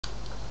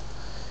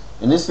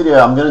In this video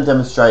I'm going to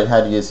demonstrate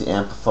how to use the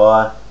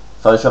Amplify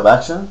Photoshop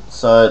Action.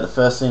 So the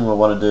first thing we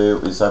want to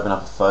do is open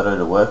up a photo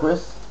to work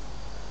with.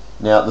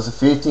 Now there's a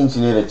few things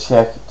you need to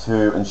check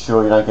to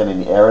ensure you don't get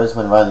any errors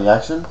when running the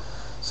action.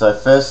 So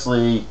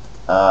firstly,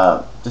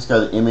 just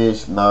go to the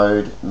image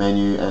mode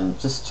menu and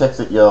just check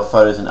that your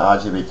photo is in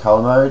RGB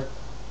color mode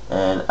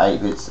and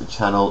 8 bits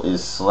channel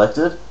is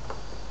selected.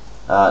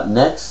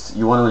 Next,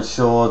 you want to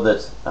ensure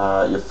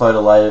that your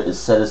photo layer is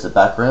set as the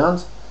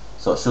background,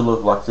 so it should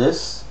look like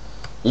this.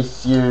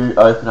 If you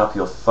open up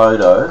your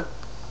photo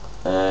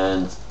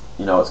and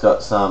it's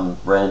got some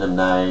random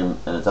name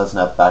and it doesn't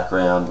have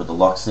background with the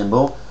lock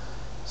symbol,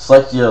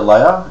 select your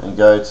layer and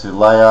go to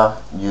Layer,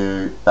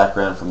 New,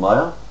 Background from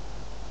Layer,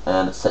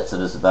 and it sets it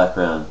as a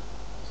background.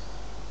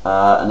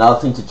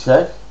 Another thing to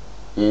check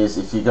is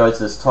if you go to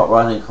this top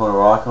right hand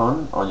corner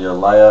icon on your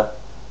layer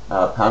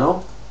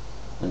panel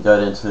and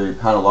go into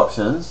panel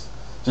options,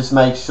 just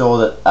make sure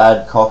that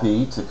add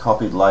copy to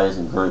copied layers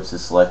and groups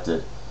is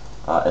selected.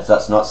 If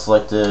that's not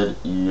selected,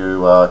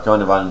 you are going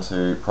to run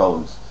into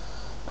problems.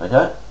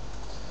 Okay,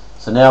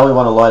 so now we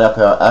want to load up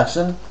our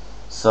action.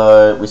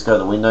 So we just go to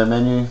the window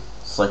menu,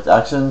 select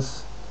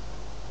actions,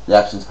 the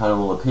actions panel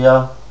will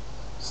appear.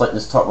 Select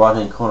this top right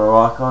hand corner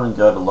icon and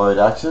go to load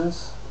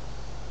actions.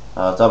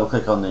 Double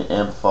click on the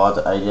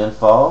amplify.adn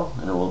file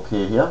and it will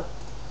appear here.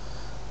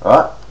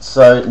 Alright,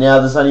 so now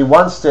there's only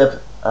one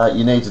step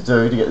you need to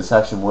do to get this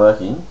action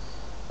working,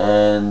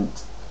 and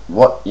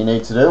what you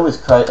need to do is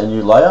create a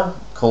new layer,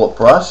 call it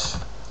brush.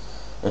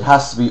 It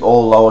has to be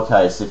all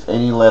lowercase. If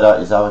any letter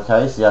is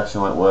uppercase, the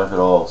action won't work at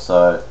all.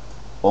 So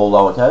all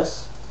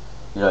lowercase,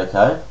 hit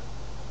OK.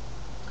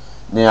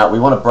 Now we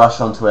want to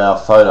brush onto our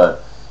photo,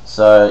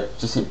 so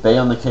just hit B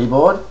on the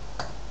keyboard.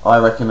 I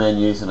recommend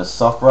using a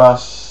soft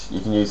brush. You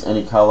can use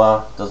any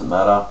color, doesn't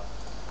matter,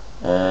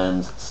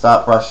 and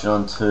start brushing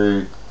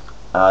onto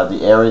the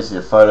areas of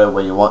your photo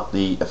where you want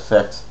the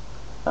effect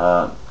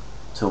to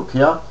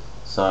appear.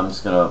 So I'm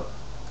just going to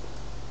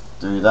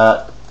do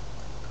that.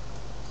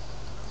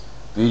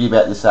 Beauty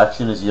about this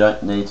action is you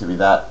don't need to be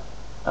that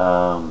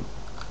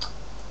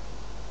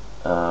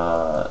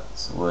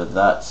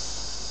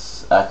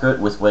that's accurate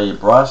with where you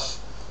brush.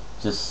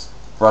 Just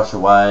brush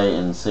away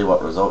and see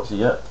what results you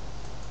get.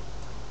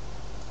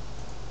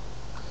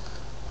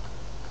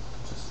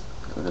 Just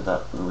look at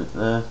that a little bit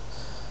there.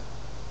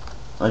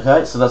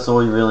 Okay, so that's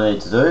all you really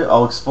need to do.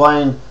 I'll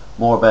explain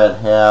more about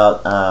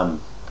how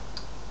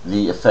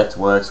the effect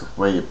works with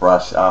where you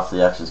brush after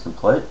the action is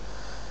complete.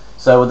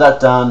 So with that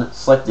done,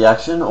 select the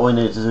action. All you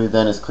need to do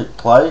then is click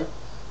play.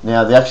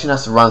 Now the action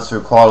has to run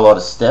through quite a lot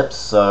of steps,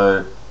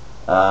 so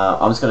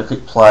I'm just going to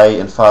click play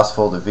and fast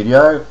forward the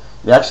video.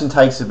 The action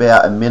takes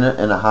about 1.5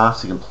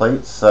 minutes to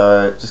complete,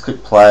 so just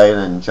click play and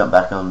then jump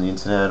back on the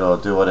internet or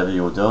do whatever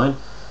you were doing.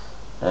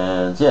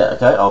 And yeah,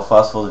 okay, I'll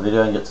fast forward the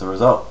video and get to the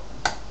result.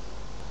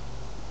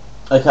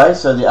 Okay,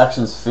 so the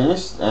action's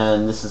finished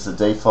and this is the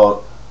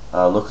default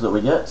look that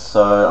we get.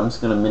 So I'm just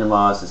going to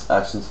minimize this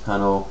actions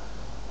panel.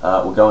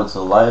 We'll go into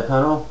the layer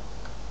panel,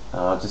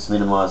 just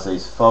minimize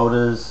these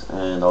folders,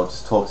 and I'll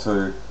just talk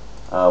through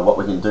what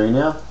we can do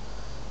now.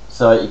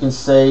 So you can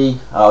see,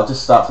 I'll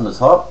just start from the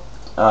top.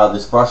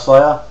 This brush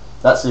layer,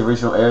 that's the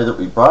original area that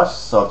we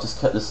brushed, so I've just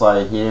kept this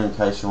layer here in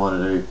case you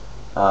want to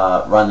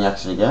run the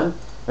action again.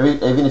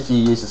 Even if you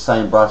use the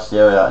same brushed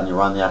area and you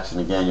run the action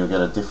again, you'll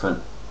get a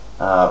different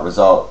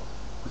result,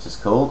 which is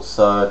cool.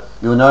 So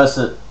you'll notice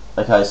that,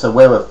 okay, so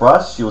where we've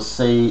brushed, you'll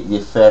see the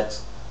effect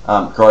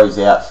grows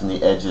out from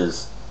the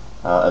edges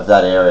of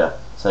that area.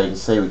 So you can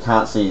see we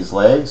can't see his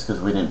legs because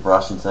we didn't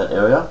brush into that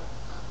area.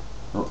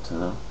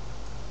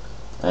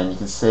 And you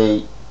can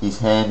see his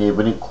hand here,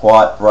 we didn't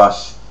quite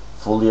brush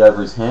fully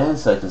over his hand,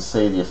 so you can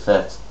see the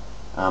effect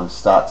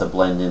start to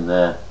blend in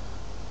there.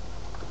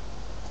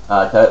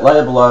 Okay,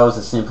 layer below is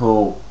a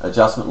simple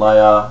adjustment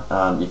layer.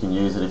 You can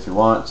use it if you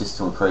want, just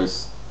to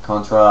increase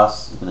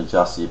contrast. You can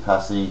adjust the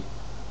opacity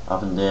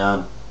up and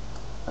down.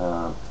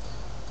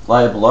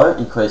 Layer below,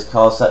 increase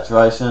color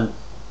saturation.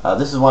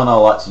 This is one I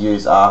like to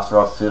use after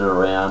I've fiddled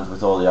around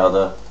with all the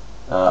other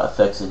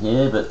effects in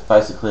here, but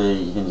basically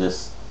you can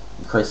just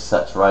increase the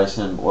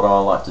saturation. But what I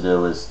like to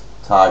do is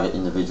target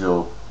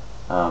individual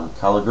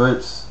color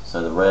groups,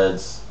 so the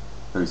reds,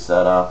 boost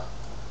that up,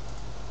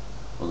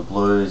 or the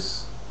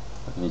blues,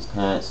 like in his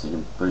pants, you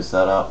can boost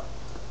that up.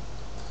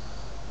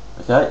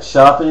 Okay,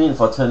 sharpening,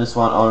 if I turn this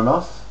one on and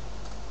off,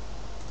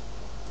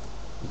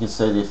 you can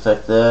see the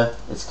effect there.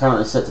 It's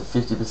currently set to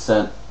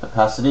 50%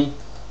 opacity,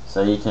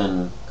 so you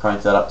can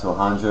crank that up to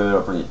 100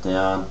 or bring it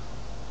down.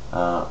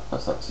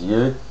 That's up to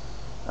you.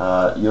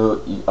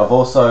 I've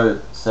also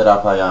set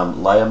up a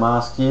layer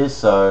mask here,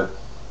 so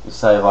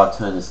if I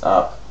turn this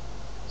up,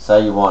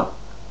 say you want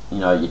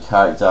your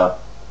character,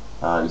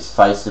 his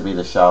face to be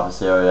the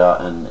sharpest area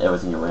and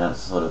everything around to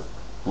sort of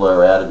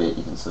blur out a bit,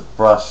 you can sort of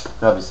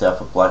grab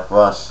yourself a black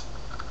brush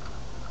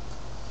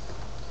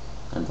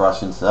and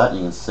brush into that.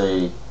 You can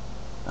see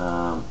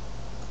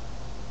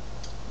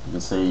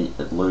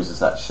it loses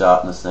that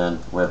sharpness then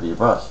wherever you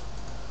brush.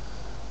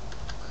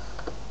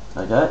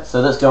 Okay, so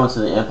let's go into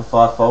the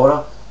Amplify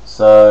folder.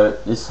 So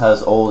this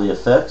has all the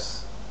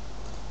effects.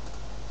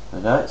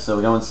 Okay, so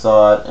we go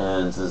inside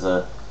and there's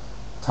a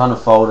ton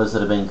of folders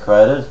that have been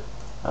created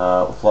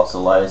with lots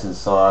of layers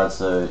inside,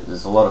 so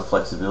there's a lot of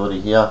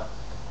flexibility here.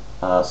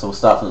 So we'll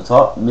start from the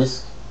top.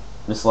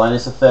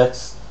 Miscellaneous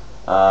effects,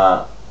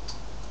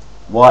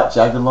 white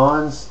jagged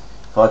lines.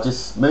 If I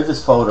just move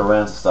this folder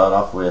around to start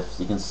off with,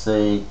 you can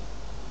see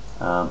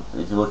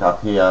if you look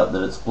up here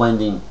that it's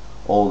blending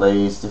all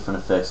these different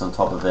effects on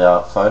top of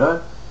our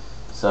photo.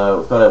 So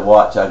we've got our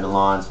white jagged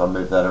lines. If I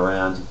move that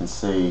around, you can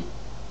see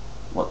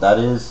what that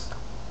is.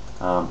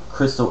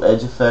 Crystal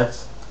edge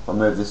effect. If I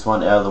move this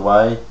one out of the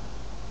way,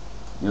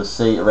 you'll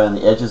see around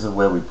the edges of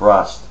where we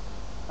brushed,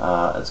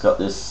 it's got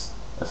this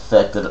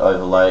effect that it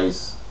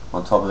overlays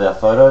on top of our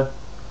photo.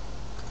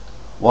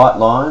 White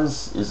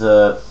lines is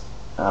a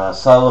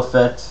subtle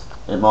effect.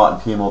 It might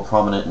appear more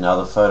prominent in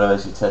other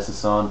photos you test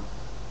this on,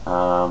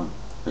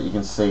 but you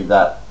can see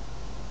that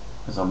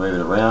as I move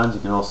it around.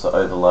 You can also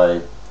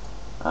overlay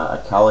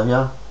a colour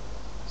here.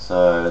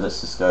 So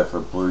let's just go for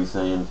a blue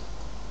theme,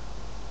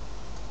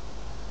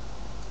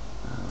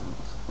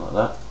 like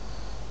that.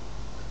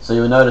 So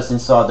you'll notice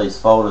inside these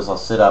folders I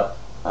set up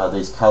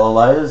these colour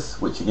layers,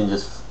 which you can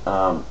just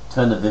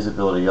turn the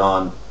visibility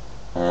on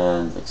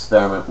and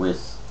experiment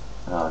with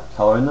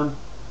colouring them.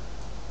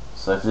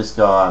 So for this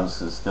guy, I'm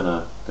just going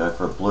to go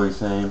for a blue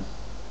theme,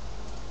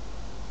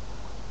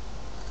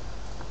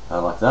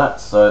 like that.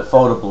 So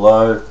folder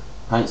below,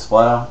 paint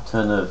splatter,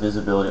 turn the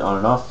visibility on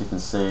and off. You can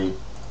see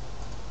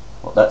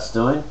what that's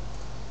doing.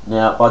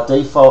 Now by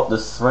default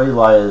there's 3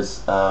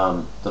 layers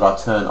that I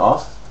turn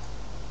off,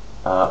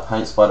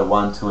 paint splatter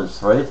 1, 2 and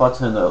 3. If I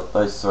turn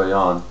those 3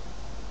 on,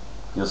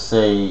 you'll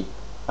see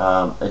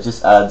it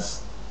just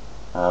adds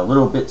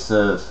little bits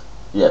of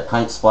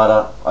paint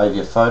splatter over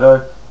your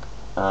photo.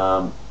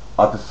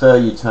 I prefer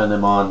you turn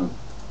them on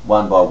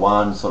one by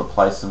one, sort of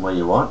place them where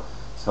you want.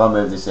 So if I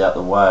move this out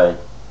the way,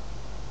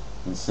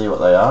 you can see what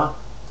they are.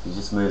 If you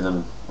just move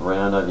them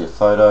around over your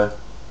photo,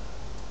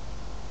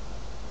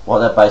 what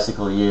that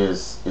basically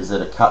is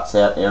that it cuts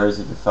out areas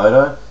of your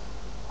photo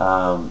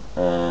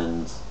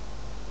and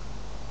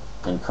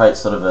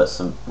creates sort of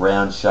some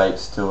round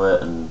shapes to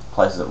it and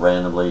places it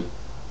randomly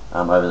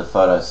over the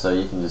photo. So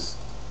you can just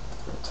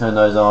turn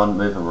those on,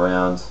 move them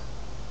around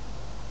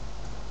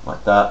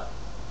like that.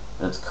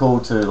 And it's cool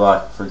to,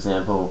 like, for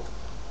example,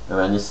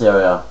 around this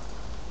area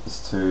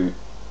is to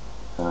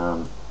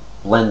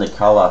blend the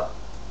colour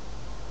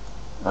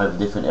over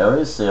different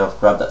areas. See, I've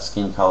grabbed that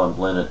skin colour and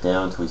blended it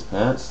down to his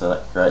pants, so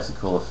that creates a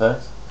cool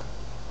effect.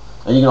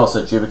 And you can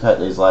also duplicate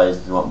these layers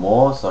if you want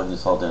more, so I can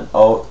just hold down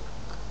Alt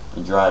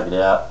and drag it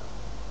out,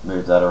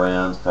 move that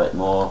around, create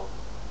more.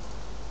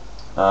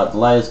 The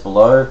layers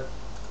below,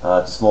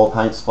 just more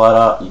paint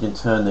splatter. You can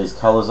turn these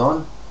colours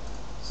on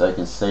so you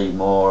can see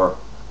more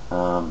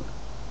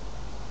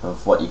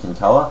of what you can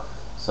colour.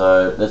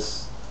 So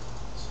let's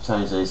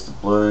change these to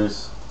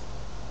blues.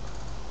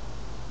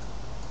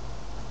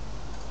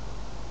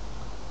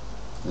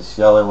 This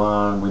yellow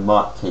one, we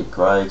might keep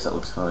grey because that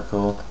looks kind of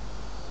cool.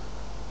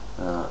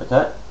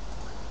 Okay,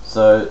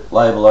 so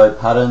layer below,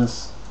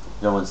 patterns,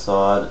 go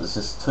inside. There's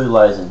just 2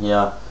 layers in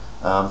here,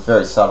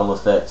 very subtle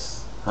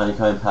effects,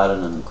 honeycomb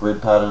pattern and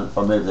grid pattern. If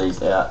I move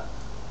these out,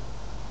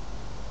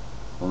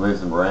 I'll move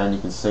them around, you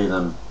can see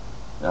them.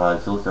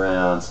 If you look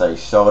around, say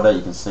shoulder,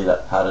 you can see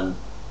that pattern,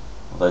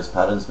 those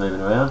patterns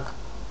moving around.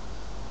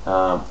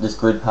 This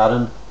grid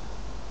pattern,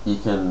 you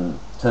can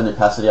turn the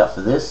opacity up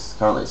for this,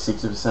 currently at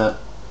 60%,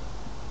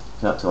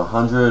 up to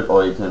 100,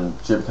 or you can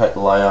duplicate the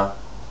layer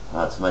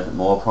to make it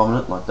more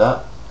prominent, like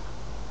that.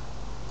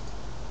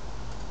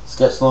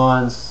 Sketch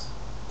lines,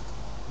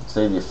 you can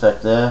see the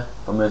effect there.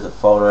 If I move the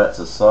folder out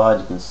to the side,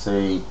 you can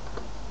see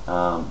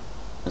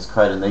it's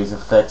creating these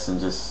effects and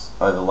just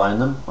overlaying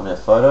them on our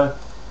photo.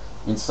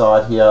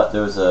 Inside here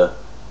there is a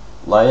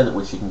layer that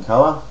which you can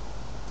colour,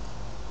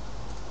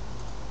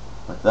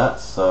 like that.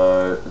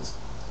 So let's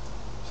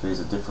choose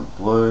a different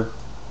blue,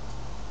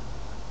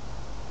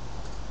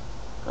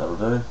 that'll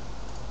do.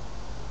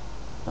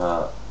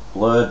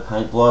 Blurred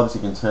paint blobs,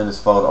 you can turn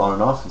this folder on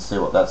and off and see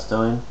what that's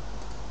doing.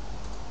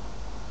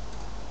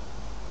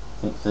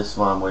 I think this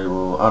one we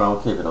will, oh no,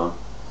 we'll keep it on.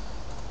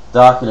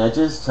 Darken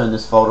edges, turn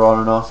this folder on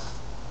and off.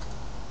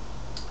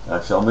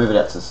 Actually, I'll move it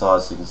out to the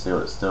side so you can see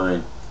what it's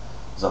doing.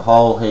 There's a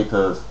whole heap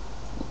of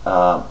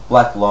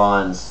black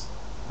lines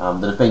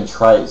that have been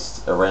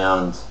traced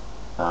around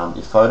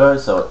your photo,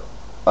 so it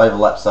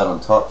overlaps that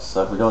on top.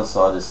 So if we go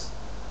inside this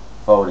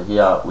folder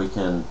here, we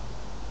can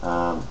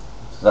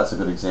so that's a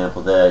good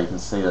example there. You can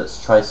see that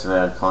it's traced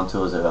around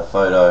contours of our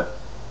photo,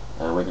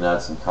 and we can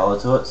add some colour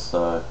to it.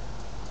 So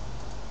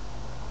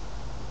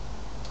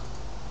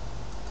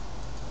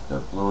go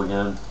blue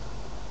again.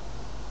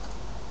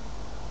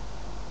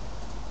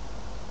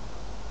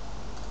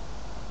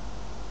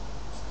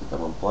 Let's put that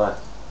one black.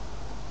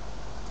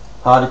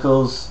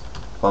 Particles.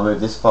 If I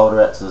move this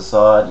folder out to the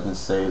side, you can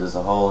see there's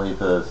a whole heap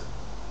of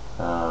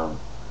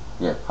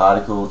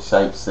particle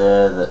shapes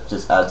there that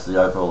just adds to the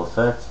overall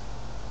effect.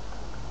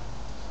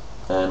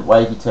 And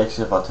wavy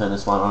texture, if I turn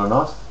this one on and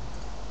off,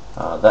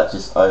 that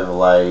just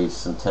overlays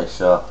some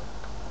texture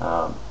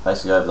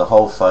basically over the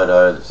whole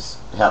photo, that just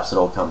helps it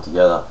all come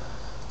together.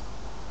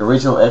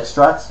 Original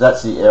extract,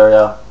 that's the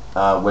area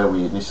where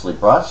we initially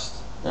brushed,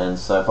 and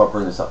so if I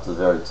bring this up to the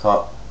very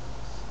top,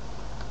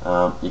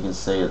 you can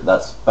see that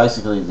that's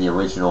basically the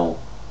original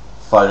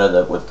photo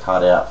that we've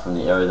cut out from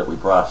the area that we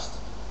brushed,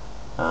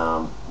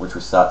 which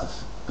we start to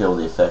build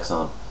the effects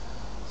on.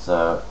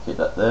 So hit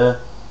that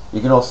there.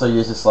 You can also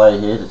use this layer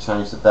here to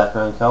change the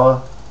background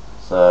color,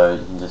 so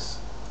you can just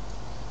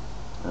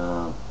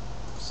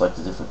select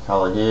a different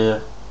color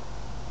here.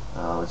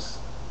 Let's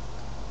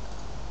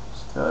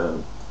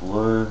go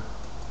blue.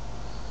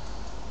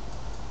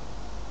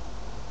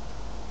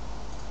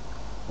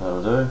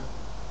 That'll do.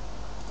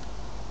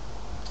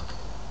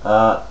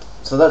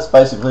 So that's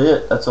basically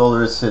it. That's all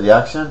there is to the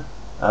action.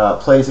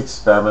 Please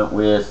experiment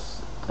with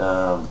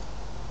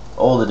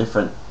all the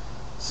different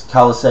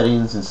color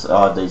settings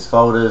inside these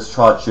folders.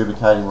 Try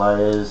duplicating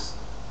layers,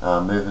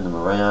 moving them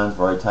around,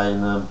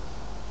 rotating them.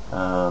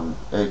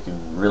 You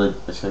can really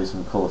achieve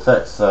some cool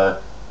effects.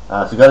 So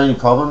if you've got any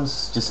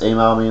problems, just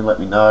email me and let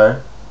me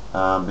know.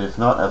 But if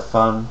not, have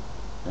fun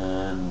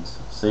and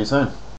see you soon.